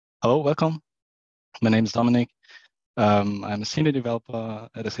Hello, welcome. My name is Dominic. I'm a senior developer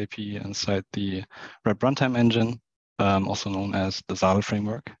at SAP inside the RAP runtime engine, also known as the soll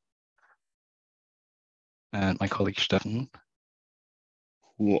framework. And my colleague Steffen,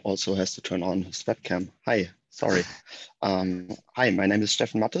 who also has to turn on his webcam. Hi, sorry. Hi, my name is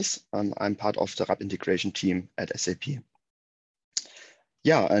Steffen Mattes. I'm part of the RAP integration team at SAP.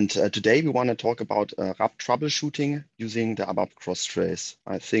 Yeah, and today we want to talk about RAP troubleshooting using the ABAP Cross Trace.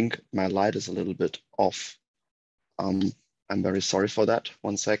 I think my light is a little bit off. I'm very sorry for that.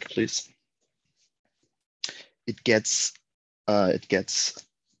 One sec, please. It gets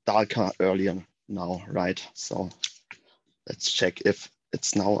darker earlier now, right? So let's check if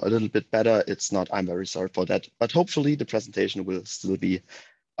it's now a little bit better. It's not. I'm very sorry for that. But hopefully the presentation will still be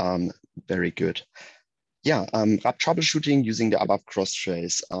very good. Yeah, RAP troubleshooting using the ABAP Cross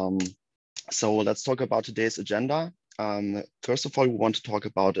Trace. So let's talk about today's agenda. First of all, we want to talk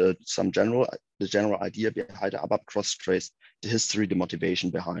about the general idea behind the ABAP Cross Trace, the history, the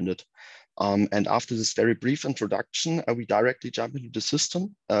motivation behind it. And after this very brief introduction, we directly jump into the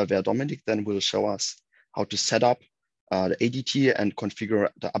system, where Dominic then will show us how to set up the ADT and configure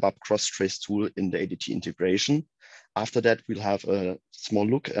the ABAP Cross Trace tool in the ADT integration. After that, we'll have a small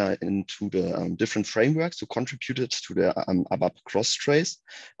look into the different frameworks who contributed to the ABAP Cross Trace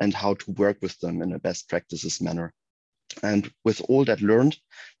and how to work with them in a best practices manner. And with all that learned,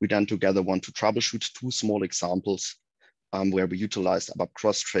 we then together want to troubleshoot two small examples where we utilize ABAP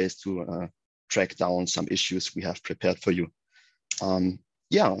Cross Trace to track down some issues we have prepared for you.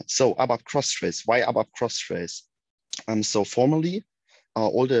 Yeah, so ABAP Cross Trace. Why ABAP Cross Trace? So formally,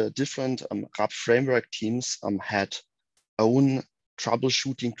 all the different RAP framework teams had own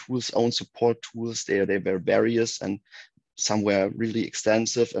troubleshooting tools, own support tools. They were various, and some were really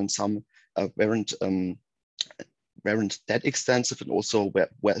extensive, and some weren't that extensive, and also were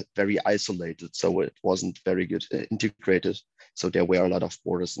very isolated. So it wasn't very good integrated. So there were a lot of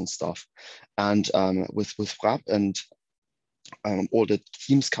borders and stuff. And with RAP and all the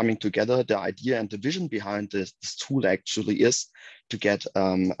teams coming together, the idea and the vision behind this tool actually is to get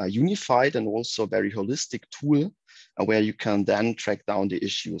a unified and also very holistic tool where you can then track down the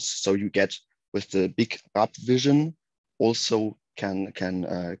issues. So you get, with the big RAP vision, also can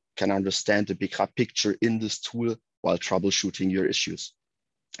understand the big RAP picture in this tool while troubleshooting your issues.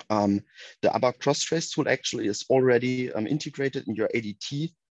 The ABAP Cross Trace tool actually is already integrated in your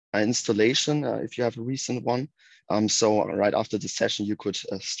ADT installation if you have a recent one. So right after the session, you could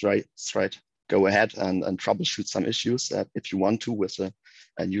straight go ahead and troubleshoot some issues if you want to with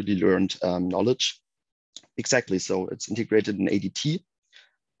a newly learned knowledge. Exactly, so it's integrated in ADT,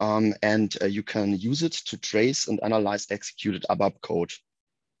 and you can use it to trace and analyze executed ABAP code.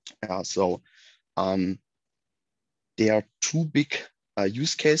 So there are two big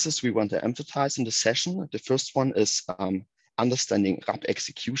use cases we want to emphasize in the session. The first one is understanding RAP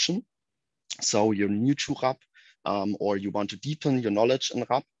execution. So you're new to RAP, or you want to deepen your knowledge in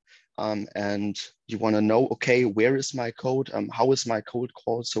RAP, and you want to know, okay, where is my code? How is my code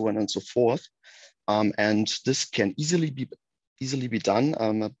called? So on and so forth. And this can easily be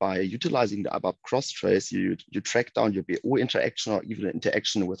done by utilizing the ABAP Cross Trace. You track down your BO interaction or even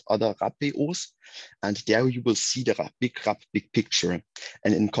interaction with other RAP BOs, and there you will see the big picture.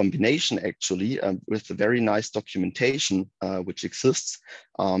 And in combination, actually, with the very nice documentation which exists,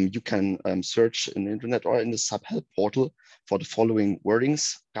 you can search in the internet or in the sub help portal for the following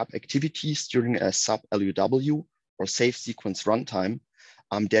wordings: RAP activities during a sub LUW or safe sequence runtime.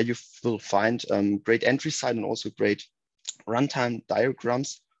 There you will find great entry side and also great runtime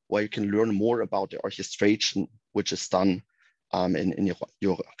diagrams where you can learn more about the orchestration which is done in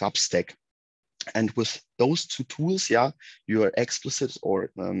your RAP stack. And with those two tools, yeah, your explicit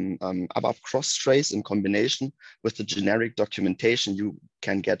or ABAP Cross Trace in combination with the generic documentation, you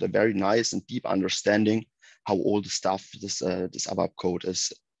can get a very nice and deep understanding how all the stuff, this ABAP code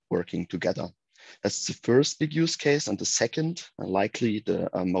is working together. That's the first big use case. And the second, likely the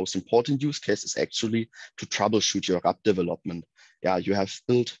most important use case, is actually to troubleshoot your RAP development. Yeah, you have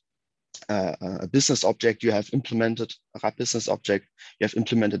built a business object, you have implemented a RAP business object, you have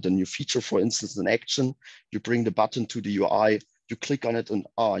implemented a new feature, for instance, an action, you bring the button to the UI, you click on it, and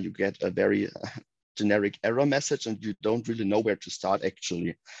you get a very generic error message, and you don't really know where to start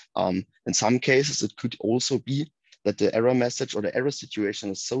actually. In some cases, it could also be that the error message or the error situation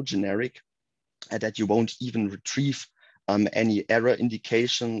is so generic that you won't even retrieve any error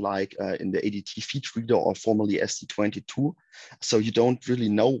indication like in the ADT feed reader or formerly SD22. So you don't really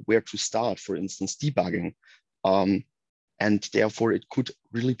know where to start, for instance, debugging. And therefore, it could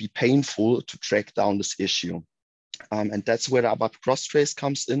really be painful to track down this issue. And that's where the ABAP Cross Trace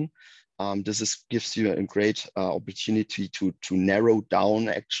comes in. This gives you a great opportunity to narrow down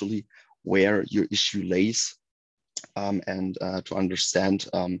actually where your issue lays, and to understand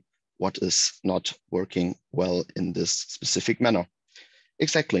what is not working well in this specific manner.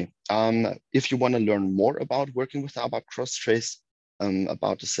 Exactly. If you want to learn more about working with ABAP Cross Trace,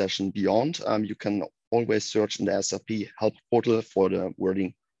 about the session beyond, you can always search in the SAP help portal for the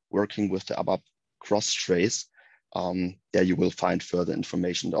working with the ABAP Cross Trace. There you will find further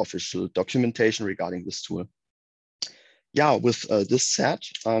information, the official documentation regarding this tool. Yeah, with this said,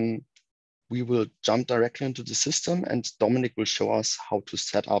 we will jump directly into the system, and Dominic will show us how to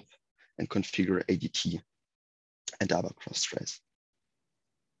set up and configure ADT and ABAP Cross Trace.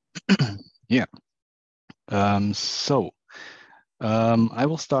 Yeah. I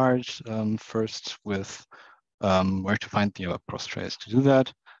will start first with where to find the ABAP Cross Trace. To do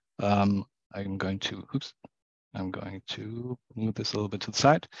that, I'm going to move this a little bit to the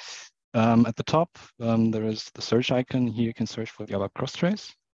side. At the top, there is the search icon. Here you can search for the ABAP Cross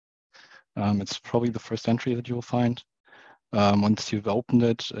Trace. It's probably the first entry that you will find. Once you've opened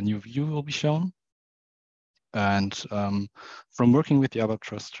it, a new view will be shown. And from working with the ABAP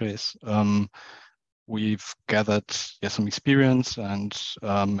Cross Trace, we've gathered some experience, and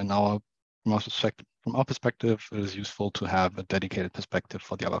from our perspective, it is useful to have a dedicated perspective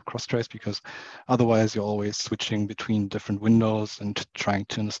for the ABAP Cross Trace, because otherwise you're always switching between different windows and trying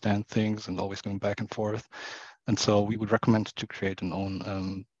to understand things and always going back and forth. And so we would recommend to create an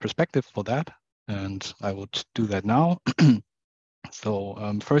own perspective for that. And I would do that now.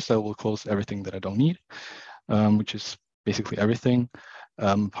 So first I will close everything that I don't need, which is basically everything,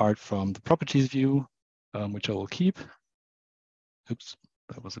 apart from the properties view, which I will keep. Oops,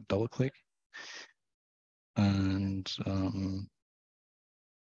 that was a double click. And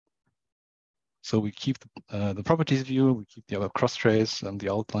so we keep the properties view, we keep the ABAP Cross Trace, and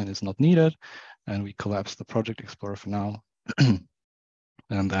the outline is not needed, and we collapse the Project Explorer for now.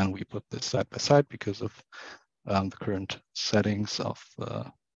 And then we put this side by side because of the current settings of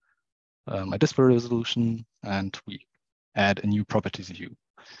my display resolution, and we add a new properties view.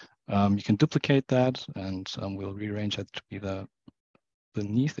 You can duplicate that, and we'll rearrange it to be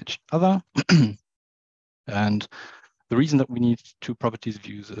beneath each other. And the reason that we need two properties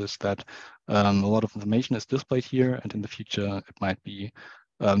views is that a lot of information is displayed here, and in the future it might be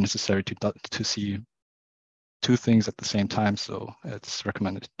necessary to see two things at the same time, so it's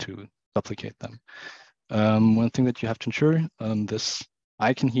recommended to duplicate them. One thing that you have to ensure, this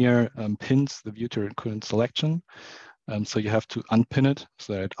icon here pins the view to your current selection, so you have to unpin it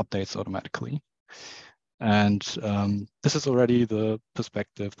so that it updates automatically. And this is already the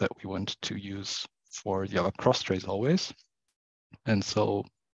perspective that we want to use for the ABAP Cross Trace always. And so,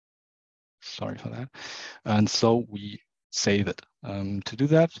 sorry for that. And so we save it. To do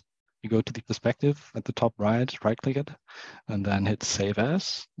that, you go to the perspective at the top right click it, and then hit Save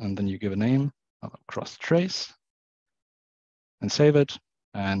As, and then you give a name, ABAP Cross Trace, and save it.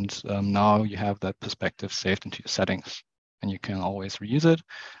 And now you have that perspective saved into your settings, and you can always reuse it.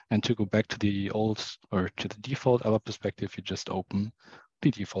 And to go back to the old, or to the default ABAP perspective, you just open the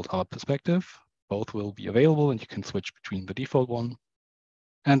default ABAP perspective. Both will be available, and you can switch between the default one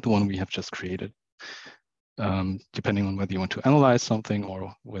and the one we have just created, depending on whether you want to analyze something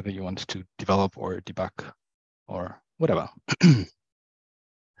or whether you want to develop or debug or whatever.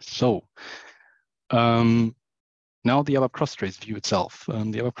 So now the ABAP Cross Trace view itself.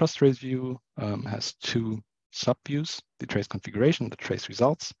 The ABAP Cross Trace view has two subviews: the trace configuration, the trace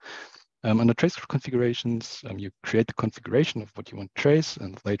results. Under trace configurations, you create the configuration of what you want to trace,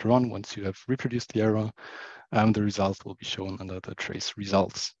 and later on, once you have reproduced the error, the results will be shown under the trace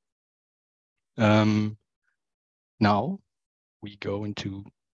results. Now we go into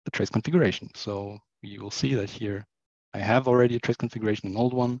the trace configuration. So you will see that here I have already a trace configuration, an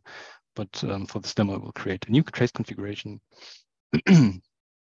old one, but for this demo, I will create a new trace configuration, and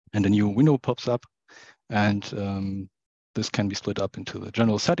a new window pops up, and this can be split up into the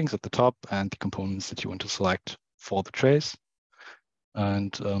general settings at the top and the components that you want to select for the trace.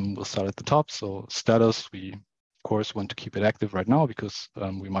 And we'll start at the top. So status, we of course want to keep it active right now because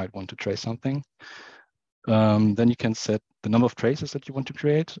we might want to trace something. Then you can set the number of traces that you want to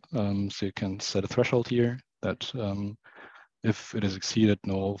create. So you can set a threshold here that if it is exceeded,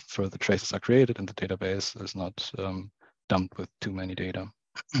 no further traces are created and the database is not dumped with too many data.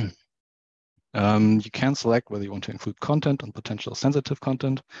 You can select whether you want to include content and potential sensitive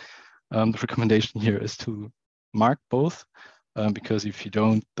content. The recommendation here is to mark both, because if you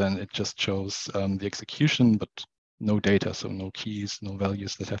don't, then it just shows the execution, but no data, so no keys, no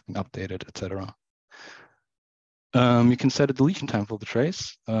values that have been updated, etc. You can set a deletion time for the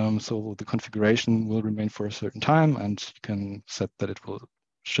trace. So the configuration will remain for a certain time, and you can set that it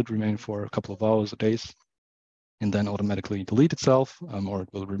should remain for a couple of hours or days, and then automatically delete itself, or it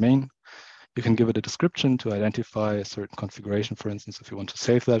will remain. You can give it a description to identify a certain configuration, for instance, if you want to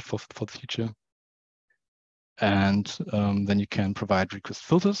save that for the future. And then you can provide request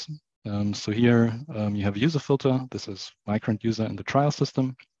filters. So here you have a user filter. This is my current user in the trial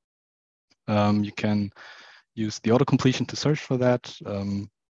system. You can use the auto completion to search for that.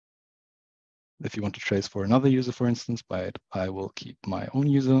 If you want to trace for another user, for instance, but I will keep my own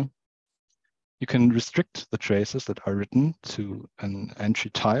user. You can restrict the traces that are written to an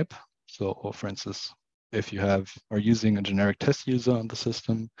entry type. So, or for instance, if you are using a generic test user on the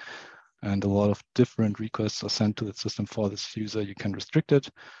system and a lot of different requests are sent to the system for this user, you can restrict it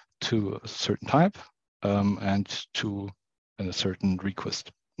to a certain type and to a certain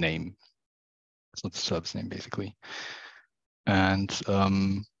request name. So the service name, basically. And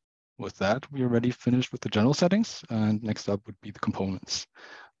with that, we are already finished with the general settings. And next up would be the components.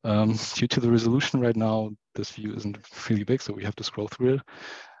 Due to the resolution right now, this view isn't really big, so we have to scroll through it.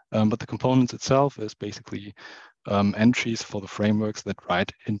 But the components itself is basically entries for the frameworks that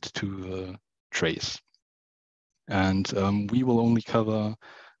write into the trace. And we will only cover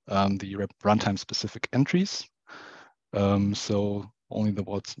the runtime specific entries. So only the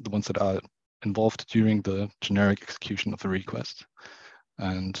ones that are involved during the generic execution of the request.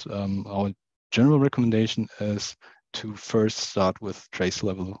 And our general recommendation is to first start with trace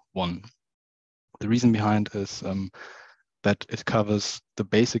level 1. The reason behind is that it covers the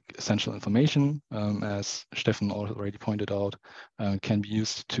basic essential information, as Steffen already pointed out, can be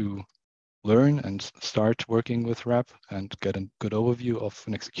used to learn and start working with RAP and get a good overview of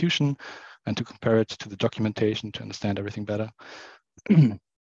an execution and to compare it to the documentation to understand everything better.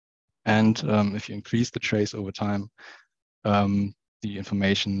 And if you increase the trace over time, the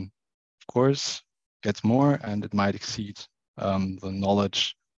information, of course, gets more and it might exceed the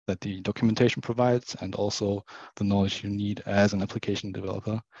knowledge that the documentation provides and also the knowledge you need as an application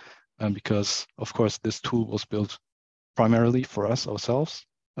developer. Because, of course, this tool was built primarily for us ourselves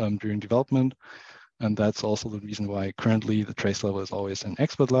during development. And that's also the reason why currently the trace level is always an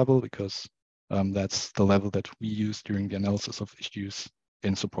expert level, because that's the level that we use during the analysis of issues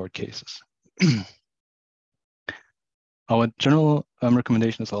in support cases. Our general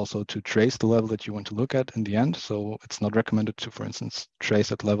recommendation is also to trace the level that you want to look at in the end. So it's not recommended to, for instance,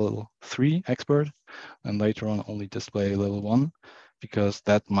 trace at level 3 expert and later on only display level 1, because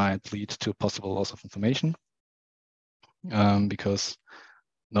that might lead to a possible loss of information. Because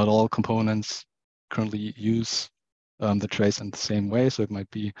not all components currently use the trace in the same way. So it might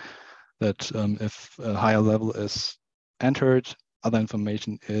be that if a higher level is entered, other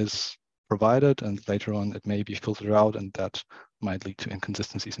information is provided, and later on it may be filtered out, and that might lead to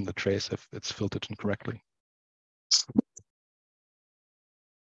inconsistencies in the trace if it's filtered incorrectly.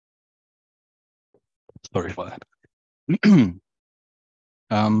 Sorry for that.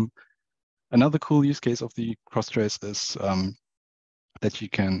 Another cool use case of the cross trace is that you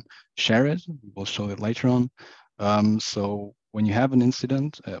can share it. We'll show it later on. So when you have an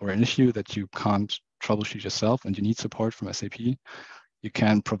incident or an issue that you can't troubleshoot yourself and you need support from SAP, you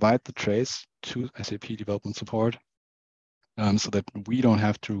can provide the trace to SAP development support so that we don't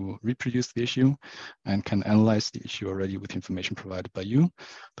have to reproduce the issue and can analyze the issue already with information provided by you.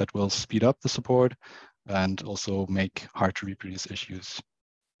 That will speed up the support and also make hard to reproduce issues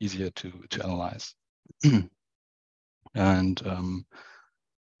easier to analyze. And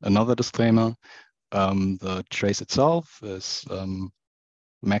another disclaimer, the trace itself is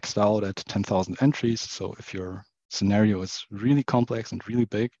maxed out at 10,000 entries. So if your scenario is really complex and really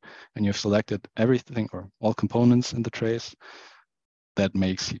big, and you've selected everything or all components in the trace, that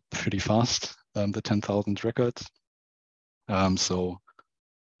makes it pretty fast, the 10,000 records. So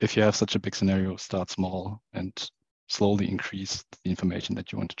if you have such a big scenario, start small and slowly increase the information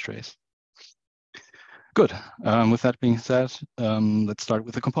that you want to trace. Good. With that being said, let's start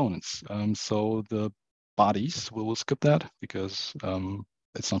with the components. So the bodies, we'll skip that because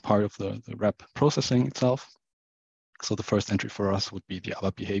it's not part of the RAP processing itself. So the first entry for us would be the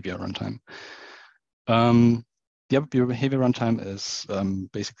ABAP behavior runtime. The ABAP behavior runtime is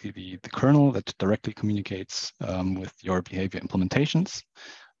basically the kernel that directly communicates with your behavior implementations.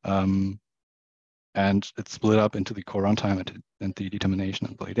 And it's split up into the core runtime and the determination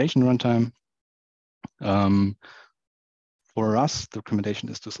and validation runtime. For us, the recommendation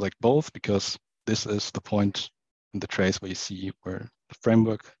is to select both because this is the point in the trace where you see where the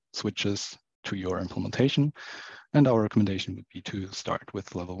framework switches to your implementation. And our recommendation would be to start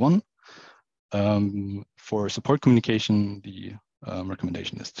with level 1. For support communication, the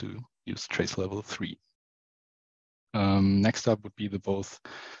recommendation is to use trace level 3. Next up would be the both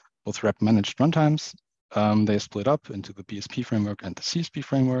RAP managed runtimes. They split up into the BSP framework and the CSP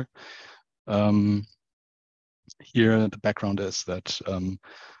framework. Here, the background is that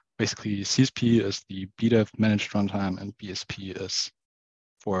basically CSP is the BDEV managed runtime and BSP is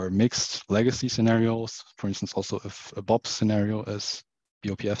for mixed legacy scenarios. For instance, also if a BOP scenario is,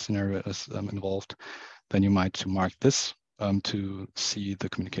 BOPF scenario is involved, then you might mark this to see the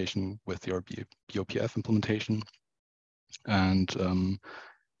communication with your BOPF implementation. And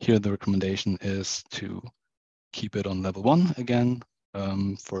here the recommendation is to keep it on level 1 again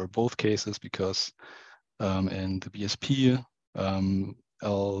for both cases, because in the BSP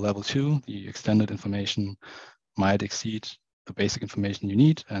level 2, the extended information might exceed the basic information you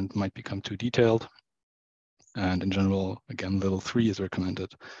need and might become too detailed. And in general, again, level 3 is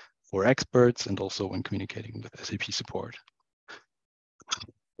recommended for experts and also when communicating with SAP support.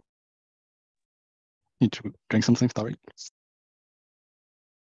 Need to drink something, sorry.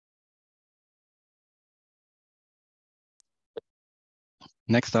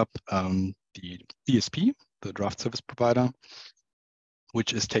 Next up, the DSP, the draft service provider,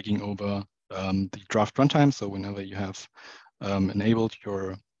 which is taking over the draft runtime. So whenever you have enabled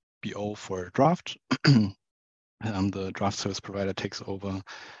your BO for a draft, the draft service provider takes over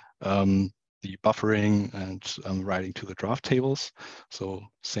the buffering and writing to the draft tables. So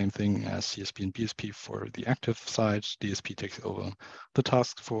same thing as CSP and BSP for the active side, DSP takes over the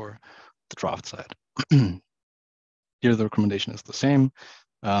task for the draft side. Here the recommendation is the same,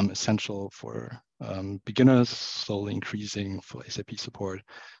 essential for beginners, slowly increasing for SAP support.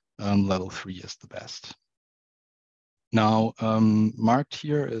 Level 3 is the best. Now, marked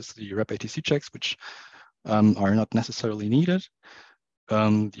here is the RAP ATC checks, which are not necessarily needed.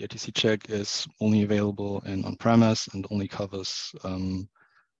 The ATC check is only available in on-premise and only covers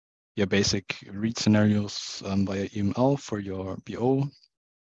basic read scenarios via EML for your BO.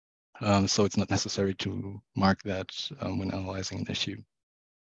 So it's not necessary to mark that when analyzing an issue.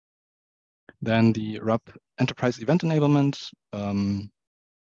 Then the RAP enterprise event enablement.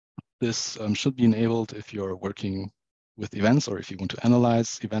 This should be enabled if you're working with events or if you want to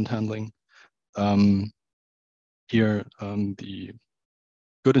analyze event handling. Here, the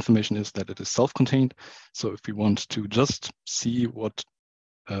good information is that it is self-contained. So if we want to just see what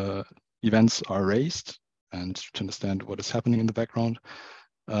events are raised and to understand what is happening in the background,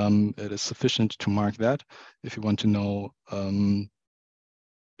 it is sufficient to mark that. If you want to know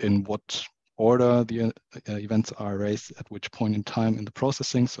in what order the events are raised at which point in time in the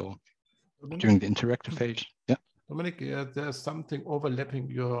processing, so during the interactive phase. Yeah. Dominic, there's something overlapping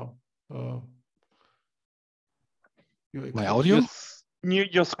your my audio? Near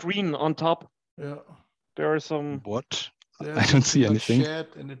your screen on top. Yeah. There are some. What? I don't see anything.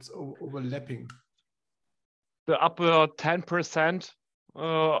 Shared and it's overlapping. The upper 10%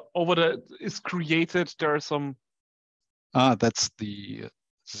 over the is created. There are some. Ah, that's the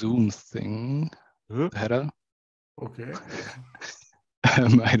Zoom thing. The header. Okay.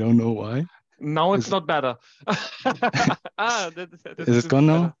 I don't know why. Now it's not better. Is it gone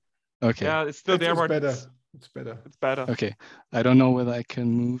now? Okay. Yeah, it's still there. It's better. It's better. It's better. Okay. I don't know whether I can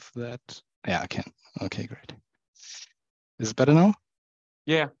move that. Yeah, I can. Okay, great. Is it better now?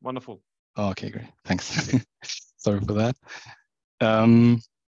 Yeah, wonderful. Oh, okay, great. Thanks. Sorry for that.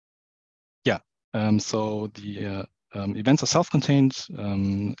 So the events are self-contained.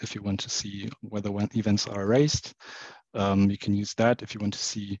 If you want to see whether when events are raised, you can use that. If you want to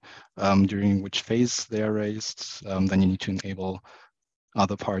see during which phase they are raised, then you need to enable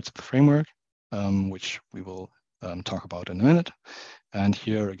other parts of the framework, which we will talk about in a minute. And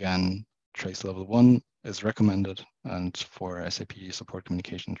here again, trace level 1 is recommended, and for SAP support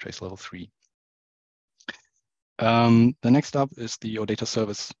communication, trace level 3. The next up is the OData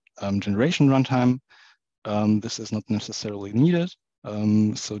service generation runtime. This is not necessarily needed.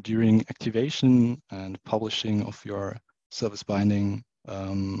 So during activation and publishing of your service binding,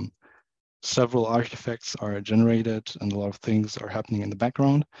 several artifacts are generated and a lot of things are happening in the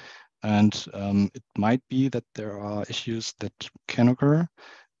background. And it might be that there are issues that can occur.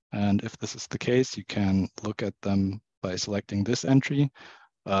 And if this is the case, you can look at them by selecting this entry.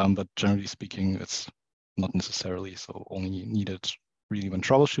 But generally speaking, it's not necessarily, so only needed really when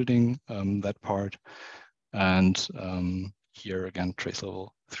troubleshooting that part. And here again, trace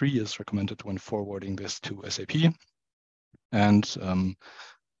level 3 is recommended when forwarding this to SAP. And from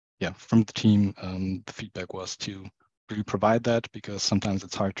the team, the feedback was to really provide that, because sometimes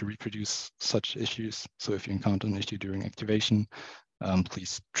it's hard to reproduce such issues. So if you encounter an issue during activation,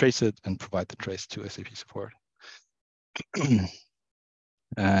 please trace it and provide the trace to SAP support.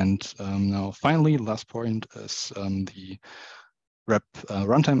 And now finally, last point is the RAP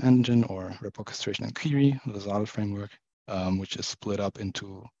runtime engine or RAP orchestration and query, the soll framework, which is split up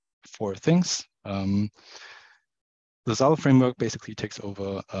into 4 things. The soll framework basically takes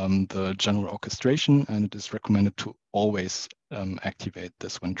over the general orchestration, and it is recommended to always activate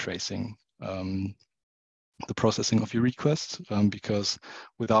this when tracing the processing of your requests, because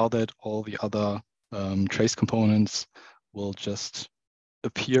without it, all the other trace components will just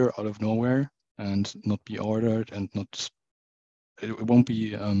appear out of nowhere and not be ordered, and it won't be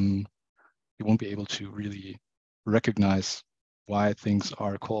you won't be able to really recognize why things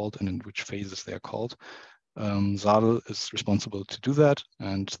are called and in which phases they are called. Soll is responsible to do that,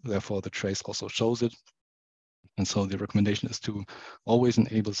 and therefore the trace also shows it. And so the recommendation is to always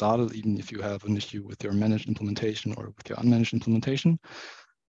enable soll, even if you have an issue with your managed implementation or with your unmanaged implementation,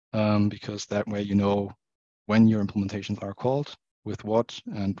 because that way you know when your implementations are called, with what,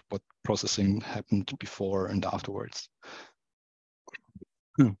 and what processing happened before and afterwards.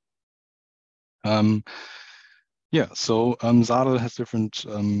 Yeah, so soll has different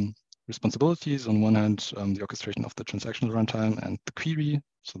responsibilities. On one hand, the orchestration of the transactional runtime and the query,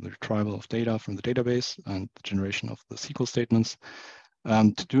 so the retrieval of data from the database and the generation of the SQL statements.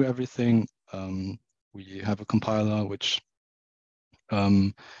 To do everything, we have a compiler which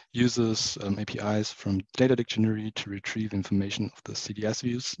uses APIs from data dictionary to retrieve information of the CDS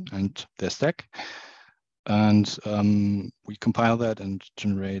views and their stack. And we compile that and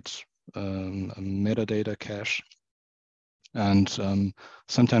generate a metadata cache. And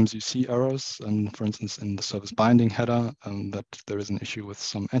sometimes you see errors, and for instance, in the service binding header, that there is an issue with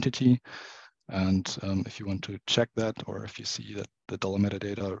some entity. And if you want to check that, or if you see that the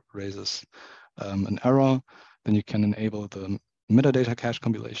 $metadata raises an error, then you can enable the metadata cache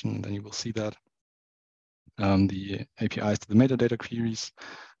compilation, and then you will see that. The APIs to the metadata queries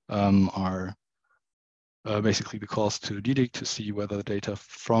are basically the calls to DDIC to see whether the data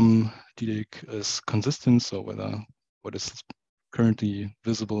from DDIC is consistent, so whether what is currently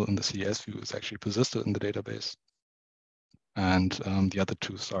visible in the CDS view is actually persisted in the database. And the other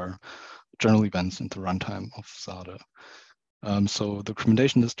two are general events in the runtime of soll. So the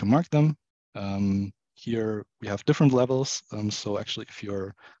recommendation is to mark them. Here we have different levels. So actually, if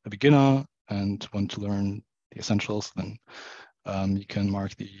you're a beginner and want to learn the essentials, then you can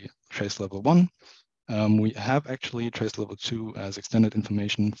mark the trace level 1. We have actually trace level 2 as extended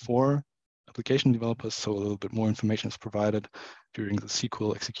information for application developers, so a little bit more information is provided during the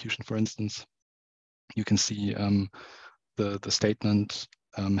SQL execution, for instance. You can see the statement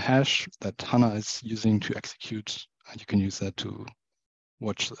hash that HANA is using to execute, and you can use that to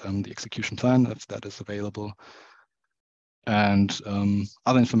watch the execution plan if that is available. And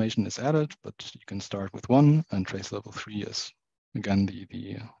other information is added, but you can start with 1, and trace level 3 is again the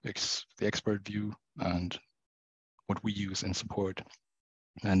expert view and what we use in support,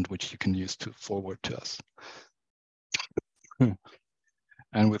 and which you can use to forward to us.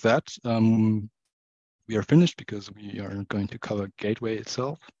 And with that, we are finished because we are going to cover Gateway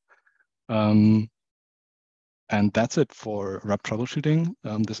itself. And that's it for RAP troubleshooting.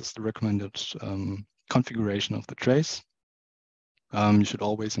 This is the recommended configuration of the trace. You should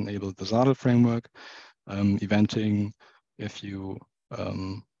always enable the soll framework, eventing if you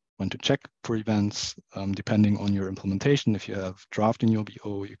want to check for events, depending on your implementation. If you have draft in your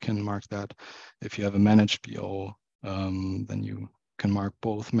BO, you can mark that. If you have a managed BO, then you can mark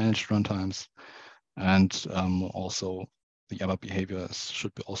both managed runtimes. And also the ABAP behavior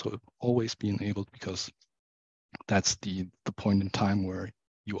should also always be enabled, because that's the point in time where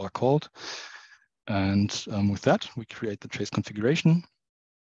you are called. And with that, we create the trace configuration.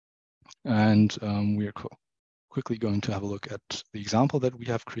 And we are quickly going to have a look at the example that we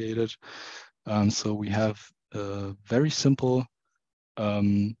have created. So we have a very simple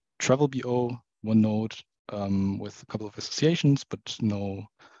travel BO, one node with a couple of associations, but no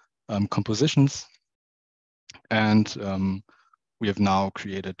compositions. And we have now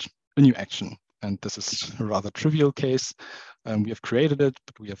created a new action. And this is a rather trivial case. We have created it,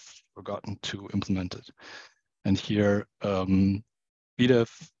 but we have forgotten to implement it. And here, BDEV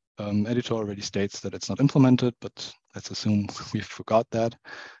editor already states that it's not implemented, but let's assume we forgot that.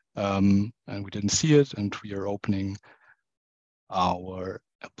 And we didn't see it, and we are opening our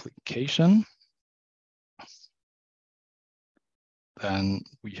application. Then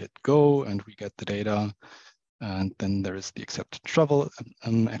we hit go, and we get the data. And then there is the accepted travel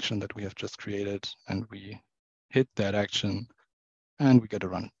action that we have just created, and we hit that action, and we get a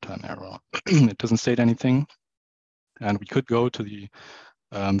runtime error. It doesn't state anything. And we could go to the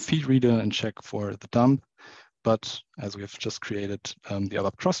feed reader and check for the dump, but as we have just created the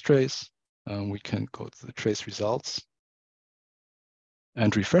ABAP Cross Trace, we can go to the trace results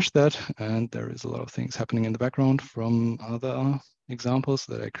and refresh that. And there is a lot of things happening in the background from other examples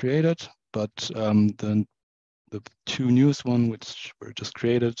that I created, but the two newest ones, which were just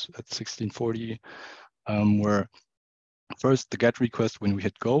created at 1640, were first the GET request when we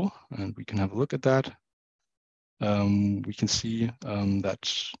hit go, and we can have a look at that. We can see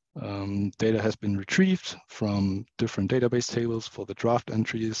that data has been retrieved from different database tables for the draft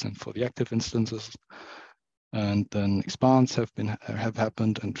entries and for the active instances. And then expands have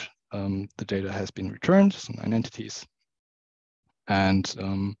happened, and the data has been returned, so 9 entities.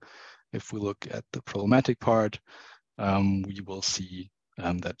 And if we look at the problematic part, we will see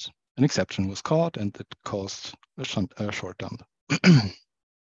that an exception was caught and it caused a short dump.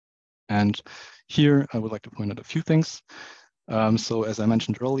 And here I would like to point out a few things. So as I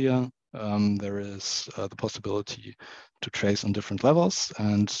mentioned earlier, there is the possibility to trace on different levels.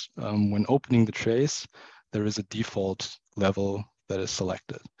 And when opening the trace, there is a default level that is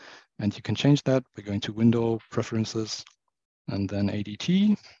selected. And you can change that by going to Window, Preferences, and then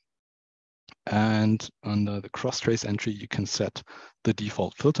ADT. And under the cross-trace entry, you can set the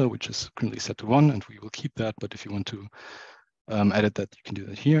default filter, which is currently set to 1, and we will keep that. But if you want to edit that, you can do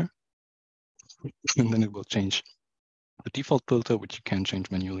that here. And then it will change the default filter, which you can change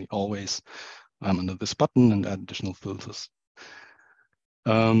manually always under this button and add additional filters.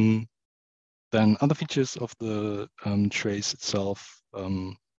 Then other features of the trace itself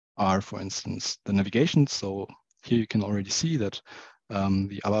are, for instance, the navigation. So here you can already see that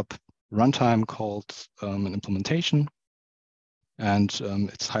the ABAP runtime called an implementation, and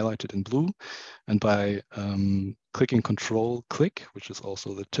it's highlighted in blue. And by clicking Control-click, which is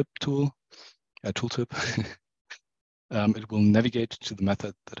also the tip tool, tooltip, it will navigate to the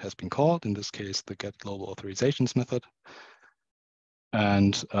method that has been called, in this case, the get global authorizations method.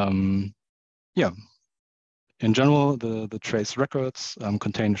 And yeah, in general, the trace records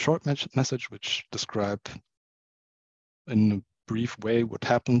contain a short message which describe in a brief way what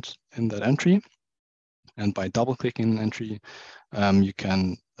happened in that entry. And by double-clicking an entry, you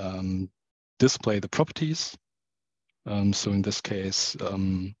can display the properties. So in this case,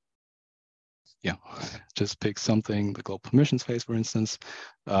 yeah, just pick something, the global permissions phase, for instance.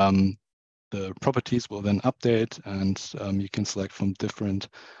 The properties will then update, and you can select from different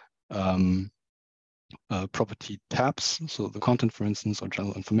property tabs. So the content, for instance, or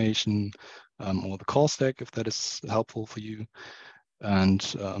general information, or the call stack, if that is helpful for you. And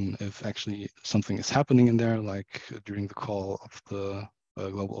if actually something is happening in there, like during the call of the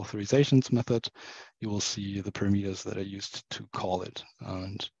global authorizations method, you will see the parameters that are used to call it.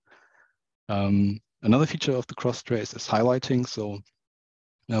 And another feature of the cross trace is highlighting. So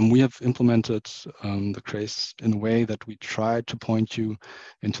we have implemented the trace in a way that we try to point you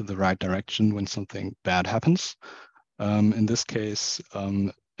into the right direction when something bad happens. In this case,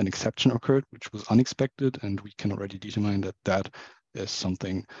 an exception occurred, which was unexpected, and we can already determine that that is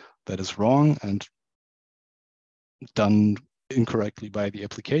something that is wrong and done incorrectly by the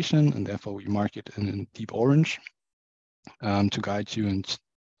application, and therefore we mark it in deep orange to guide you into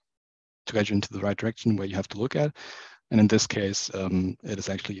the right direction where you have to look at. And in this case, it is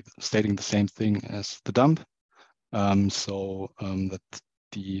actually stating the same thing as the dump. So that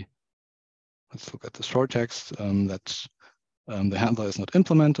let's look at the short text, that the handler is not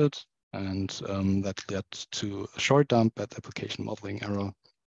implemented, and that led to a short dump at application modeling error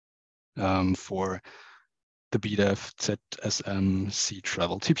for the BDEV ZSM C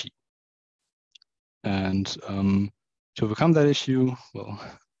travel TP. And to overcome that issue, well,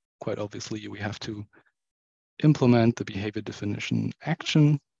 quite obviously, we have to implement the behavior definition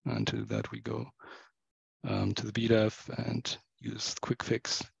action. And to that, we go to the BDEV and use the quick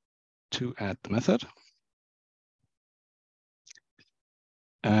fix to add the method.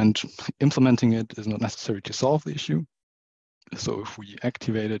 And implementing it is not necessary to solve the issue. So if we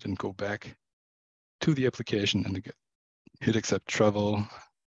activate it and go back to the application and hit accept travel,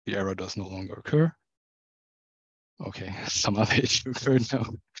 the error does no longer occur. Okay, some other issue occurred now.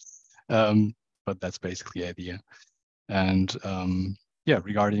 But that's basically the idea. And yeah,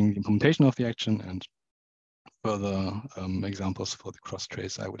 regarding the implementation of the action and further examples for the cross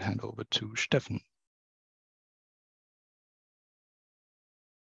trace, I would hand over to Steffen.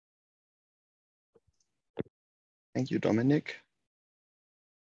 Thank you, Dominic.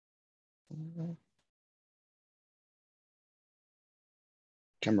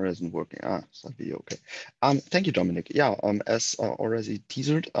 Camera isn't working. So video, okay. Thank you, Dominic. Yeah, as already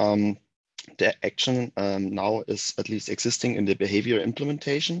teasered, the action now is at least existing in the behavior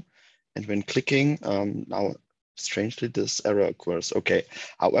implementation. And when clicking, now strangely this error occurs. Okay,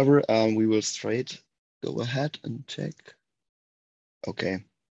 however, we will straight go ahead and check. Okay.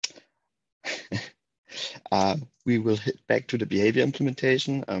 We will hit back to the behavior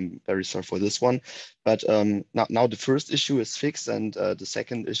implementation. I'm very sorry for this one, but now the first issue is fixed, and the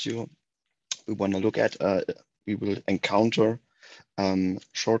second issue we want to look at, we will encounter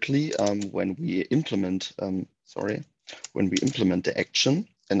shortly when we implement, when we implement the action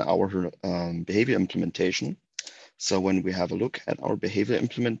in our behavior implementation. So when we have a look at our behavior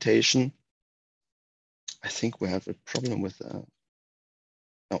implementation, I think we have a problem with,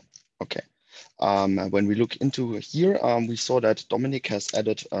 oh, okay. When we look into here, we saw that Dominic has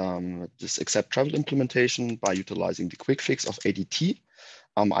added this accept travel implementation by utilizing the quick fix of ADT.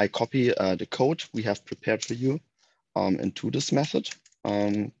 I copy the code we have prepared for you into this method.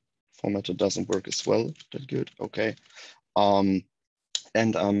 Formatted doesn't work as well. That's good. Okay.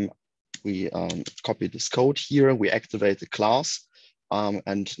 We copy this code here. We activate the class,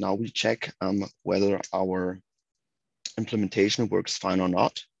 and now we check whether our implementation works fine or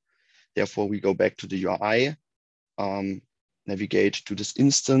not. Therefore, we go back to the UI, navigate to this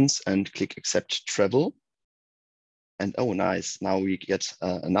instance and click accept travel. And oh, nice. Now we get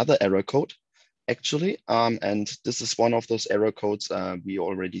another error code, actually. And this is one of those error codes we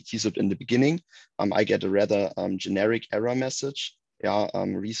already teased in the beginning. I get a rather generic error message. Yeah,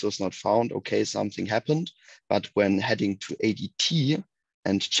 resource not found. Okay, something happened. But when heading to ADT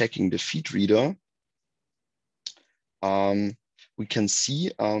and checking the feed reader, we can see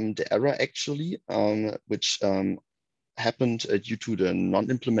the error actually, which happened due to the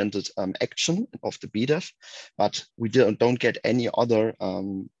non-implemented action of the BDEF, but we don't get any other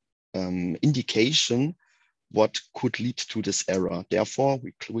indication what could lead to this error. Therefore,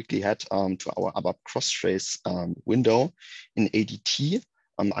 we quickly head to our ABAP Cross Trace window in ADT.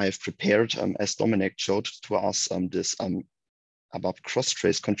 I have prepared, as Dominic showed to us, this ABAP Cross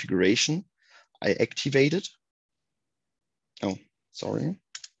Trace configuration. I activate it. Oh, sorry.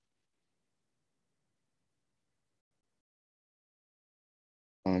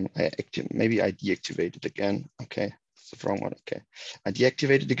 Maybe I deactivated it again. Okay, that's the wrong one. Okay, I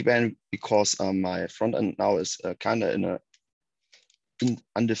deactivated it again because my front end now is kind of in a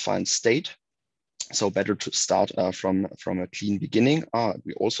undefined state. So better to start from a clean beginning.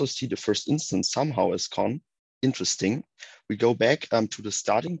 We also see the first instance somehow is gone. Interesting. We go back to the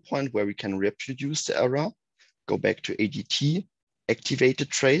starting point where we can reproduce the error. Go back to ADT, activate the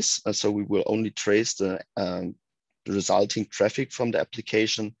trace. So we will only trace the resulting traffic from the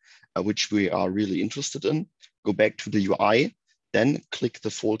application, which we are really interested in. Go back to the UI, then click the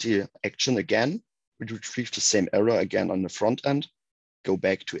faulty action again. We retrieve the same error again on the front end. Go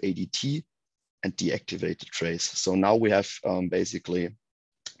back to ADT and deactivate the trace. So now we have basically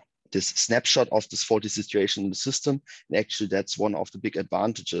this snapshot of this faulty situation in the system. And actually that's one of the big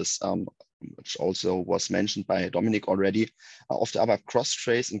advantages, which also was mentioned by Dominic already, of the ABAP Cross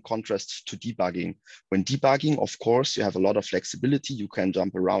Trace in contrast to debugging. When debugging, of course, you have a lot of flexibility. You can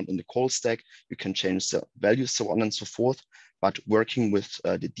jump around in the call stack, you can change the values, so on and so forth. But working with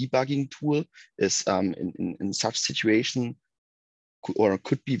the debugging tool is in such situation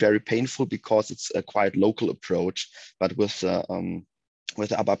could be very painful because it's a quite local approach. But with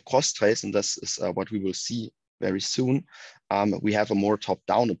ABAP Cross Trace, and this is what we will see very soon, we have a more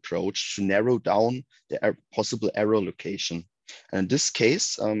top-down approach to narrow down the possible error location. And in this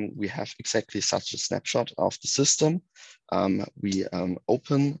case, we have exactly such a snapshot of the system. We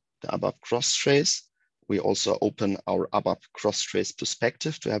open the ABAP Cross Trace. We also open our ABAP Cross Trace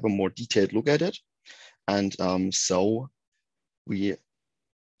perspective to have a more detailed look at it. And so we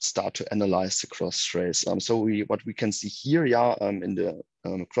start to analyze the cross trace. What we can see here, in the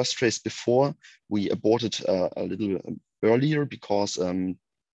cross trace before, we aborted a little earlier because in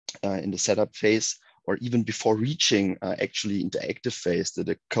the setup phase, or even before reaching actually into active phase,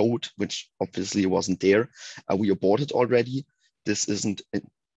 the code, which obviously wasn't there, we aborted already. This isn't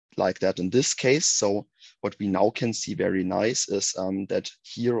like that in this case. So what we now can see very nice is that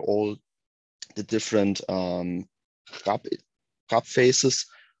here all the different RAP phases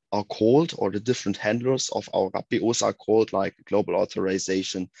are called, or the different handlers of our RAP BOs are called, like global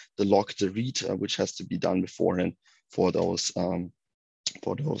authorization, the log, the read, which has to be done beforehand for those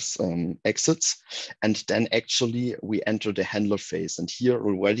exits. And then actually we enter the handler phase. And here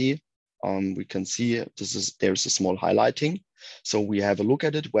already we can see there's a small highlighting. So we have a look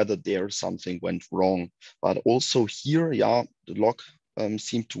at it, whether there's something went wrong. But also here, the log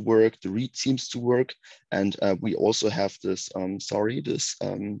seemed to work, the read seems to work. And we also have this,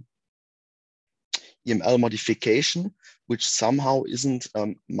 EML modification, which somehow isn't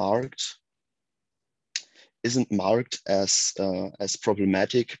marked as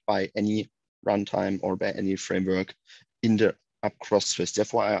problematic by any runtime or by any framework in the ABAP Cross Trace.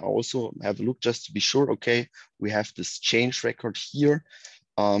 Therefore, I also have a look just to be sure, okay, we have this change record here.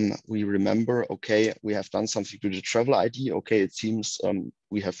 We remember, okay, we have done something to the travel ID. Okay, it seems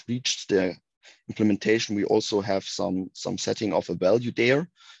we have reached the implementation. We also have some setting of a value there.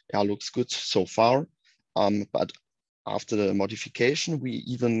 Yeah, looks good so far. But after the modification, we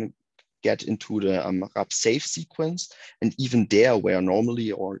even get into the RAP save sequence, and even there, where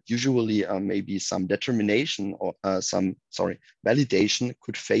normally or usually maybe some determination or validation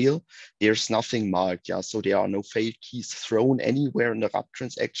could fail, there's nothing marked. Yeah, so there are no failed keys thrown anywhere in the RAP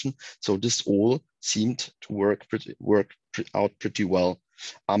transaction. So this all seemed to work out pretty well.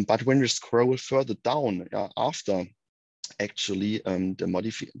 But when we scroll further down after actually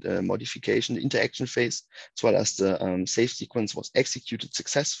the modification, the interaction phase, as well as the save sequence was executed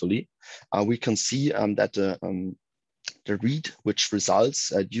successfully, we can see that the read, which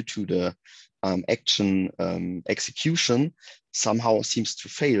results due to the action execution, somehow seems to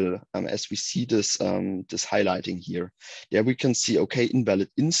fail, as we see this highlighting here. There we can see, okay, invalid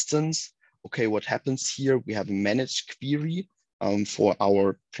instance. Okay, what happens here? We have a managed query for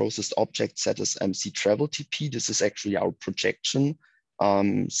our processed object set as MC travel TP. This is actually our projection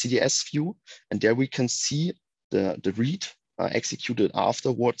CDS view. And there we can see the read executed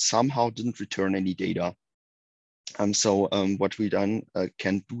afterwards somehow didn't return any data. So what we then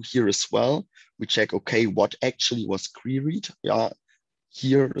can do here as well, we check, okay, what actually was queried? Yeah,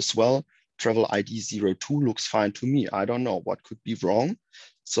 here as well, travel ID 02 looks fine to me. I don't know what could be wrong.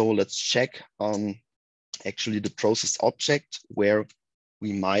 So let's check actually the processed object where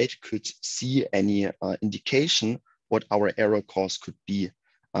we could see any indication what our error cause could be.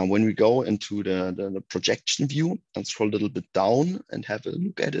 When we go into the projection view and scroll a little bit down and have a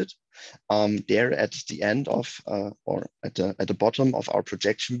look at it, there at the end of or at the bottom of our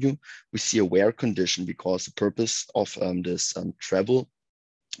projection view, we see a where condition, because the purpose of this travel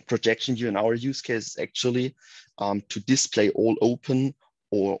projection view in our use case is actually to display all open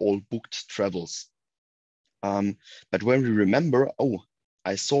or all booked travels. But when we remember, oh,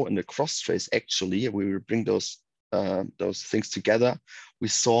 I saw in the cross trace, actually, we will bring those things together. We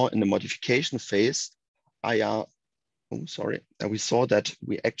saw in the modification phase, we saw that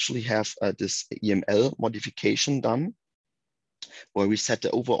we actually have this EML modification done, where we set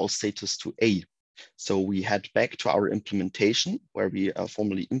the overall status to A. So we head back to our implementation, where we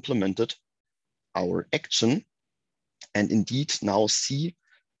formally implemented our action, and indeed now see,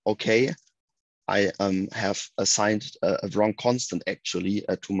 okay, I have assigned a wrong constant actually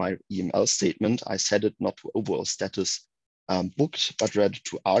to my EML statement. I set it not to overall status booked, but rather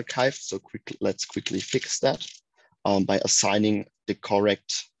to archived. So let's quickly fix that by assigning the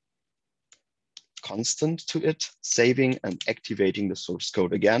correct constant to it, saving and activating the source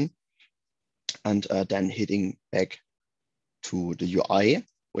code again, and then hitting back to the UI,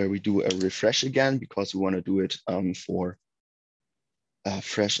 where we do a refresh again, because we want to do it for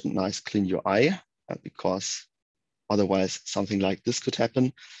fresh and nice clean UI, because otherwise something like this could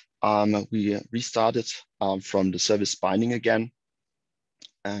happen. We restarted from the service binding again.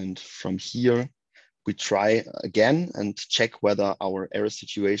 And from here, we try again and check whether our error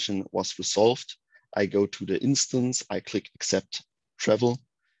situation was resolved. I go to the instance, I click accept travel.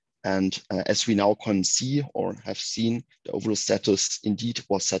 And as we now can see or have seen, the overall status indeed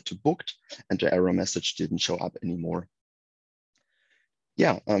was set to booked, and the error message didn't show up anymore.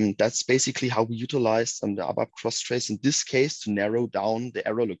 Yeah, that's basically how we utilize the ABAP Cross Trace in this case to narrow down the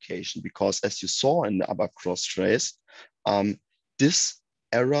error location, because as you saw in the ABAP Cross Trace, this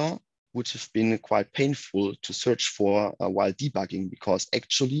error would have been quite painful to search for while debugging, because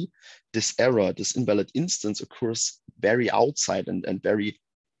actually this error, this invalid instance, occurs very outside and very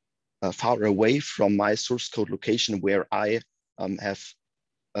far away from my source code location where I have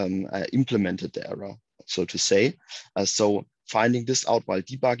implemented the error, so to say. So finding this out while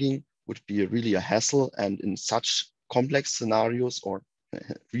debugging would be really a hassle, and in such complex scenarios or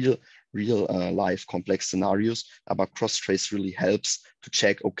real life complex scenarios, ABAP Cross Trace really helps to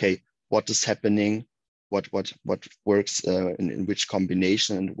check, okay, what is happening, what works in which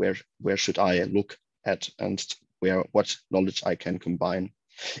combination, and where should I look at, and what knowledge I can combine.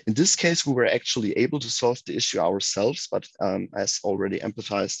 In this case, we were actually able to solve the issue ourselves, but as already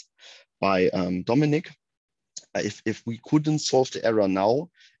emphasized by Dominic, if we couldn't solve the error now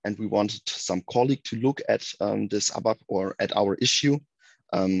and we wanted some colleague to look at this ABAP or at our issue,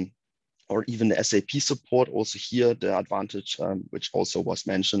 or even the SAP support. Also here, the advantage, which also was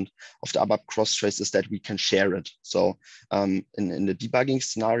mentioned, of the ABAP Cross Trace is that we can share it. So in the debugging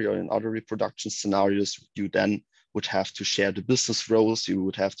scenario, in other reproduction scenarios, you then would have to share the business roles. You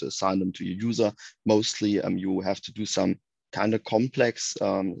would have to assign them to your user. Mostly, you have to do some kind of complex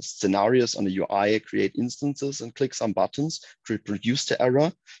scenarios on the UI, create instances and click some buttons to reproduce the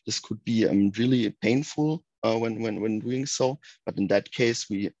error. This could be really painful when doing so. But in that case,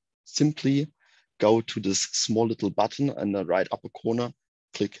 we simply go to this small little button in the right upper corner,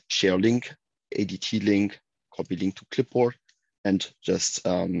 click share link, ADT link, copy link to clipboard, and just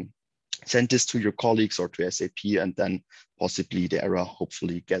send this to your colleagues or to SAP, and then possibly the error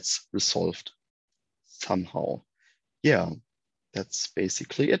hopefully gets resolved somehow. Yeah, that's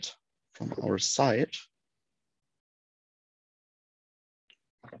basically it from our side.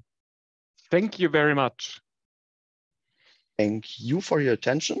 Thank you very much. Thank you for your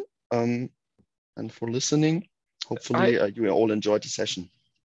attention and for listening. Hopefully you all enjoyed the session.